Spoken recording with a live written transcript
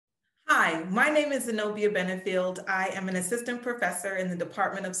Hi, my name is Zinboia Bennefield. I am an assistant professor in the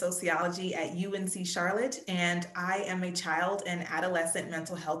Department of Sociology at UNC Charlotte, and I am a child and adolescent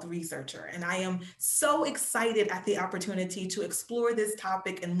mental health researcher. And I am so excited at the opportunity to explore this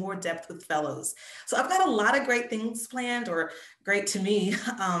topic in more depth with fellows. So I've got a lot of great things planned, or great to me.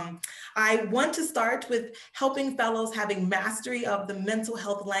 I want to start with helping fellows having mastery of the mental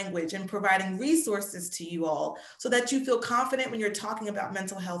health language and providing resources to you all so that you feel confident when you're talking about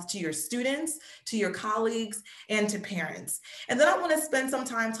mental health to your students, to your colleagues, and to parents. And then I want to spend some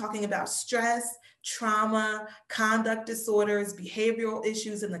time talking about stress, trauma, conduct disorders, behavioral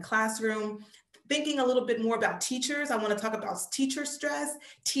issues in the classroom, thinking a little bit more about teachers. I want to talk about teacher stress,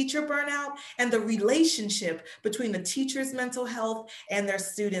 teacher burnout, and the relationship between the teacher's mental health and their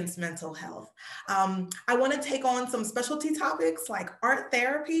students' mental health. I want to take on some specialty topics like art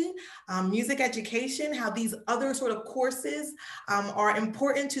therapy, music education, how these other sort of courses are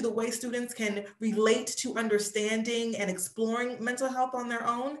important to the way students can relate to understanding and exploring mental health on their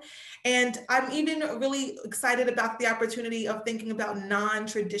own. And I'm even really excited about the opportunity of thinking about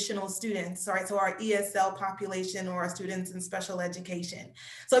non-traditional students, right? So our ESL population or our students in special education.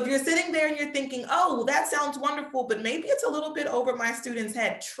 So if you're sitting there and you're thinking, oh, that sounds wonderful, but maybe it's a little bit over my student's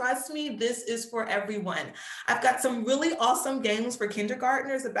head, trust me, this is for everyone. I've got some really awesome games for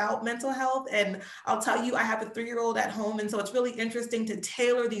kindergartners about mental health. And I'll tell you, I have a 3-year-old at home. And so it's really interesting to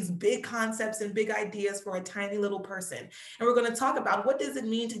tailor these big concepts and big ideas for a tiny little person. And we're going to talk about what does it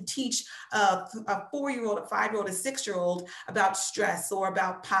mean to teach a 4-year-old, a 5-year-old, a 6-year-old about stress or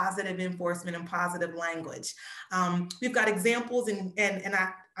about positive enforcement and positive language. We've got examples and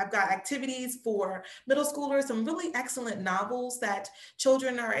I've got activities for middle schoolers, some really excellent novels that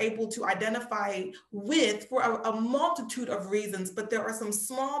children are able to identify with for a multitude of reasons, but there are some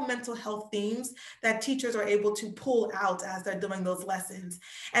small mental health themes that teachers are able to pull out as they're doing those lessons.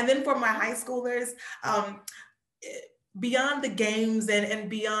 And then for my high schoolers, beyond the games and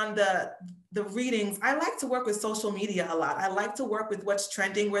beyond the readings, I like to work with social media a lot. I like to work with what's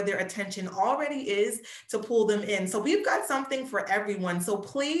trending, where their attention already is, to pull them in. So we've got something for everyone. So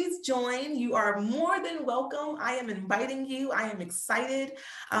please join. You are more than welcome. I am inviting you. I am excited.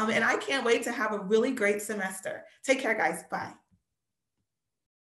 And I can't wait to have a really great semester. Take care, guys. Bye.